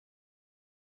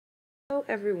Hello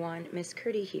everyone, Miss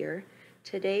Curdy here.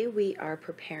 Today we are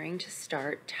preparing to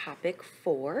start topic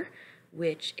 4,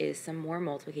 which is some more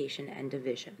multiplication and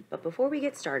division. But before we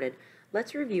get started,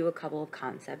 let's review a couple of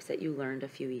concepts that you learned a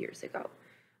few years ago.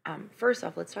 First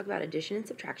off, let's talk about addition and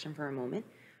subtraction for a moment.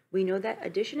 We know that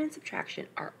addition and subtraction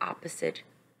are opposite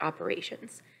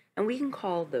operations, and we can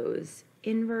call those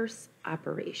inverse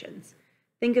operations.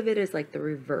 Think of it as like the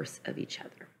reverse of each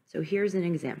other. So here's an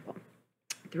example.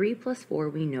 3 plus 4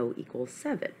 we know equals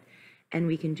 7. And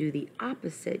we can do the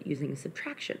opposite using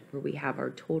subtraction, where we have our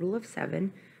total of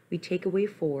 7, we take away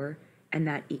 4, and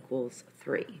that equals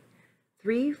 3.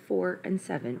 3, 4, and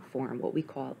 7 form what we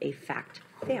call a fact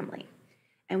family.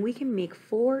 And we can make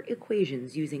 4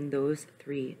 equations using those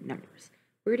 3 numbers.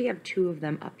 We already have 2 of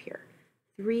them up here.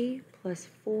 3 plus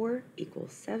 4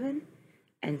 equals 7,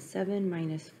 and 7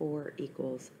 minus 4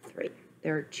 equals 3.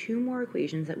 There are 2 more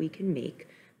equations that we can make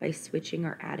by switching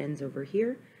our add-ins over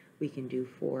here. We can do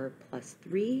 4 plus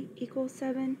 3 equals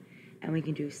 7, and we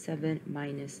can do 7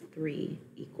 minus 3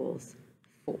 equals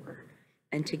 4.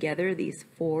 And together, these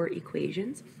 4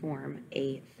 equations form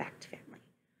a fact family.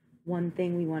 One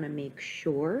thing we want to make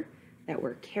sure that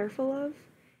we're careful of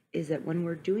is that when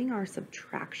we're doing our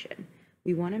subtraction,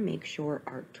 we want to make sure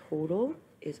our total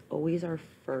is always our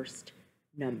first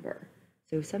number.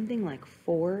 So something like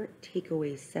 4 take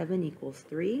away 7 equals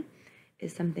 3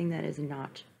 is something that is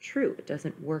not true. It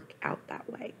doesn't work out that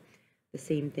way. The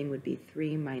same thing would be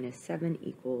 3 minus 7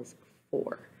 equals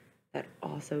 4. That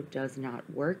also does not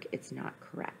work. It's not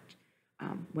correct.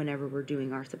 Whenever we're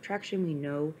doing our subtraction, we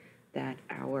know that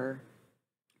our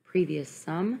previous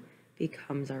sum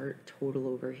becomes our total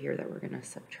over here that we're going to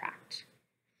subtract.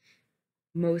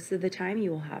 Most of the time, you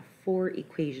will have 4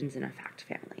 equations in a fact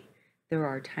family. There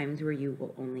are times where you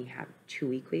will only have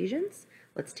 2 equations.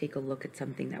 Let's take a look at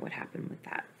something that would happen with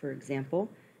that. For example,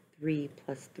 3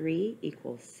 plus 3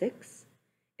 equals 6.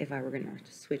 If I were going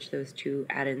to switch those 2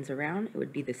 add-ins around, it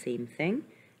would be the same thing.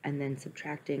 And then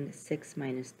subtracting 6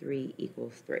 minus 3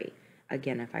 equals 3.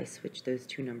 Again, if I switch those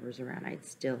 2 numbers around, I'd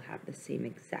still have the same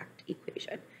exact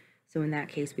equation. So in that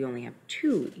case, we only have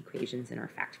 2 equations in our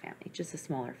fact family, just a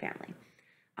smaller family.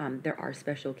 There are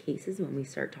special cases when we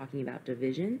start talking about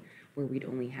division where we'd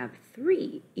only have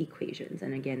 3 equations,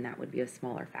 and again, that would be a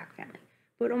smaller fact family.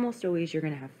 But almost always you're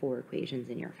going to have 4 equations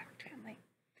in your fact family.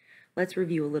 Let's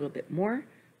review a little bit more.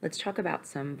 Let's talk about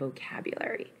some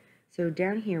vocabulary. So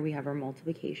down here we have our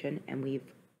multiplication, and we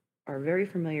are very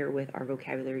familiar with our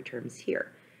vocabulary terms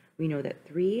here. We know that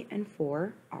 3 and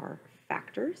 4 are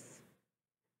factors,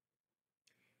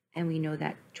 and we know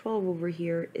that 12 over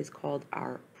here is called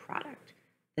our product.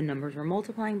 The numbers we're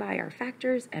multiplying by are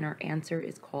factors, and our answer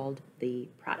is called the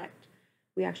product.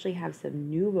 We actually have some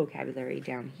new vocabulary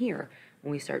down here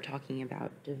when we start talking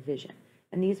about division.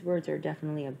 And these words are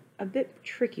definitely a bit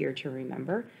trickier to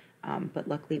remember, but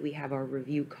luckily we have our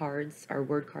review cards, our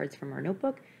word cards from our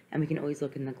notebook, and we can always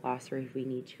look in the glossary if we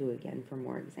need to again for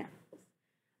more examples.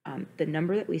 The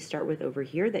number that we start with over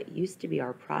here that used to be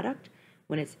our product,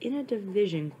 when it's in a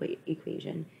division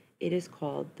equation, it is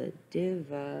called the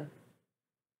dividend.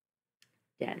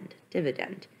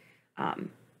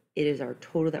 It is our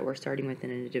total that we're starting with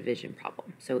in a division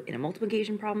problem. So in a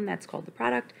multiplication problem, that's called the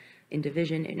product. In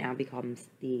division, it now becomes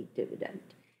the dividend.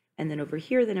 And then over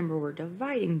here, the number we're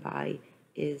dividing by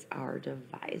is our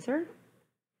divisor.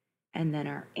 And then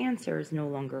our answer is no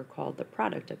longer called the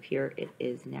product up here. It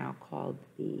is now called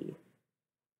the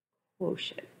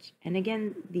quotient. And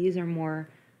again, these are more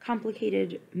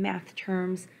complicated math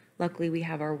terms. Luckily, we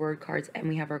have our word cards and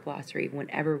we have our glossary.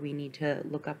 Whenever we need to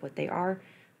look up what they are,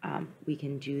 we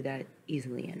can do that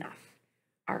easily enough.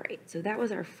 All right, so that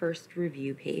was our first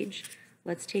review page.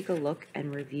 Let's take a look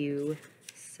and review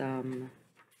some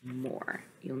more.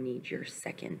 You'll need your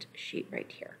second sheet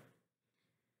right here.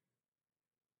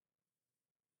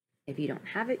 If you don't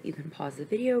have it, you can pause the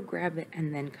video, grab it,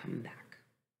 and then come back.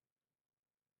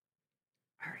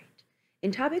 All right.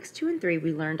 In topics 2 and 3,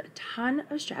 we learned a ton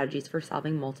of strategies for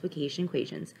solving multiplication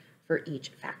equations for each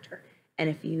factor. And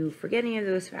if you forget any of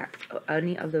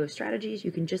those strategies,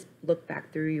 you can just look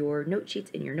back through your note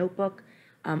sheets in your notebook,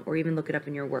 or even look it up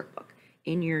in your workbook.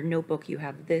 In your notebook, you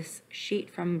have this sheet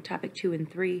from topic 2 and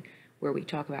 3, where we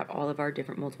talk about all of our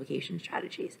different multiplication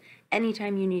strategies.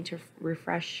 Anytime you need to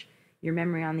refresh your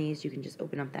memory on these, you can just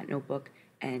open up that notebook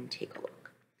and take a look.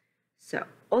 So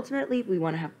ultimately, we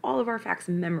want to have all of our facts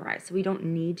memorized, so we don't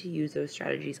need to use those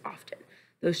strategies often.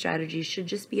 Those strategies should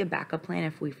just be a backup plan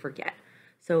if we forget.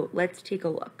 So let's take a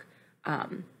look.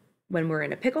 When we're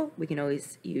in a pickle, we can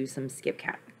always use some skip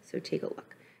counting. So take a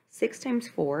look. 6 times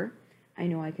 4, I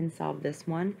know I can solve this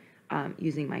one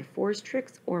using my 4's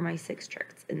tricks or my 6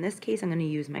 tricks. In this case, I'm going to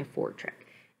use my 4 trick,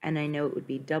 and I know it would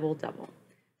be double double.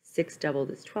 6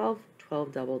 doubled is 12,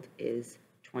 12 doubled is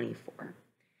 24.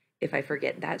 If I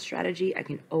forget that strategy, I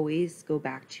can always go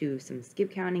back to some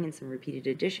skip counting and some repeated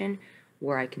addition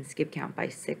where I can skip count by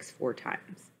 6 4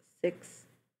 times. 6,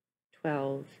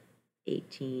 12,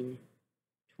 18,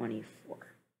 24.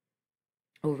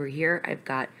 Over here, I've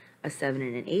got a 7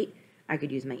 and an 8. I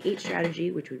could use my 8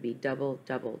 strategy, which would be double,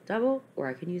 double, double, or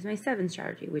I can use my 7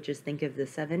 strategy, which is think of the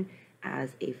 7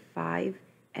 as a 5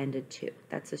 and a 2.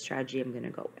 That's the strategy I'm going to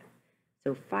go with.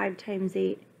 So 5 times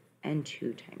 8 and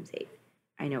 2 times 8.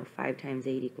 I know 5 times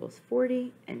 8 equals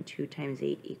 40 and 2 times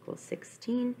 8 equals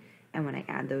 16. And when I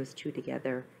add those two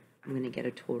together, I'm going to get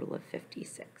a total of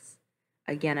 56.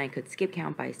 Again, I could skip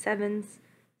count by 7s,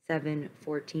 7,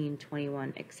 14,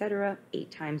 21, etc.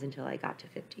 8 times until I got to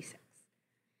 56.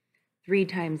 3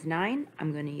 times 9,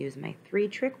 I'm going to use my 3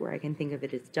 trick where I can think of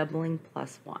it as doubling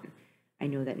plus 1. I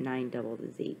know that 9 doubled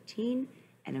is 18,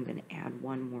 and I'm going to add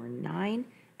one more 9,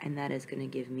 and that is going to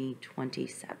give me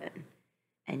 27.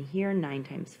 And here, 9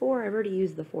 times 4, I've already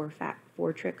used the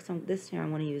 4 trick, so this time I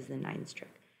want to use the 9's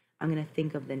trick. I'm going to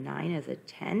think of the 9 as a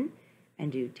 10,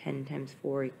 and do 10 times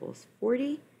 4 equals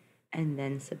 40, and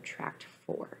then subtract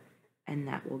 4, and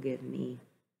that will give me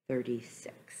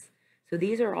 36. So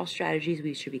these are all strategies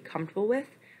we should be comfortable with,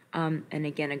 and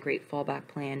again, a great fallback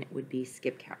plan would be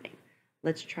skip counting.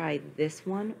 Let's try this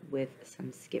one with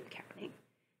some skip counting.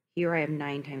 Here I have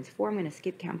 9 times 4. I'm going to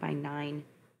skip count by 9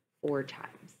 4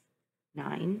 times.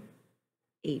 9,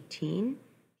 18.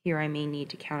 Here I may need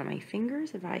to count on my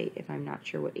fingers if I'm not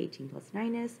sure what 18 plus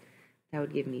 9 is. That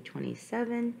would give me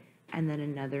 27, and then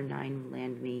another 9 will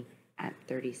land me at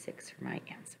 36 for my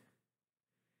answer.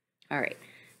 All right,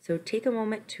 so take a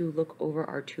moment to look over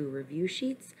our 2 review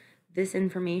sheets. This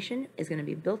information is going to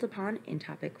be built upon in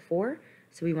topic 4,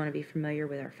 so we want to be familiar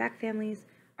with our fact families,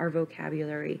 our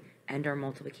vocabulary, and our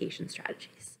multiplication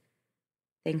strategies.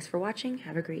 Thanks for watching.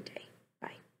 Have a great day.